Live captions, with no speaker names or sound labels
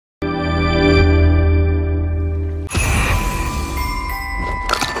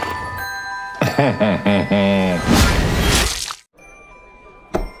You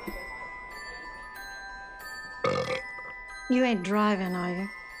ain't driving, are you?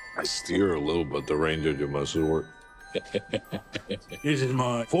 I steer a little, but the ranger do most of the work. This is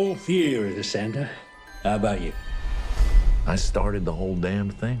my 4th year as a Santa. How about you? I started the whole damn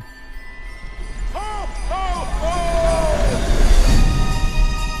thing. Ho, ho, ho!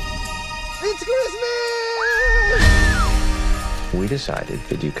 It's Christmas! We decided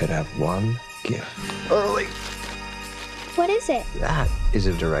that you could have one gift. Early. What is it? That is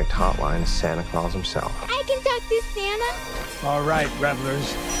a direct hotline to Santa Claus himself. I can talk to Santa. All right,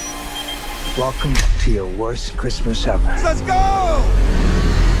 revelers. Welcome to your worst Christmas ever. Let's go!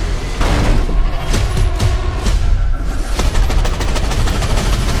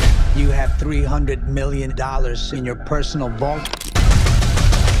 You have $300 million in your personal vault.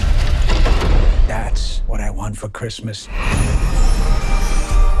 That's what I want for Christmas.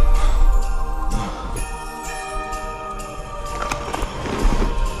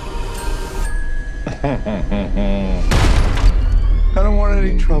 I don't want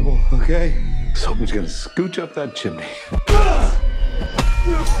any trouble, okay? Someone's gonna scooch up that chimney.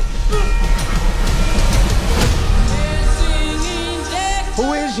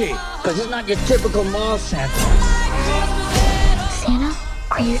 Who is he? Because he's not your typical mall Santa. Santa,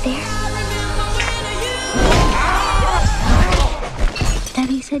 are you there?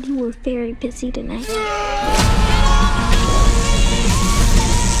 Daddy said you were very busy tonight.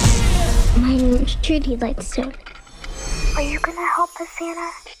 My name's Trudy Lightstone. Are you gonna help us,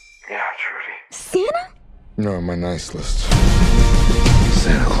 Santa? Yeah, Trudy. Santa? You're on my nice list.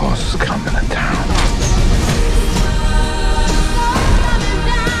 Santa Claus is coming to town.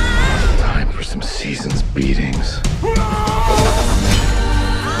 Time for some season's beatings.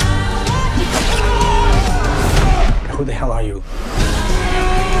 Who the hell are you?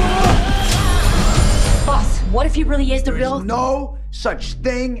 Boss, what if he really is the real? There's no such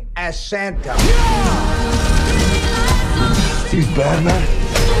thing as Santa. These bad men,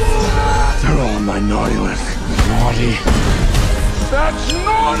 they're all on my naughty list. Naughty. That's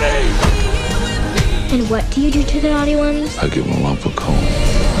naughty! And what do you do to the naughty ones? I give them a lump of coal.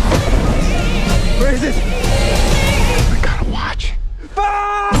 Where is it? I gotta watch.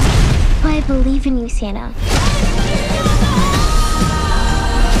 I believe in you, Santa.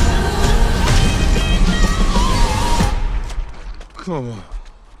 Come on.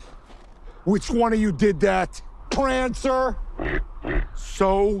 Which one of you did that? Prancer?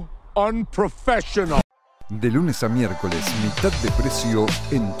 So unprofessional. De lunes a miércoles, mitad de precio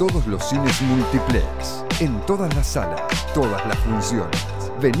en todos los cines Multiplex. En todas las salas, todas las funciones.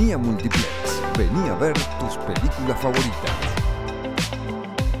 Vení a Multiplex. Vení a ver tus películas favoritas.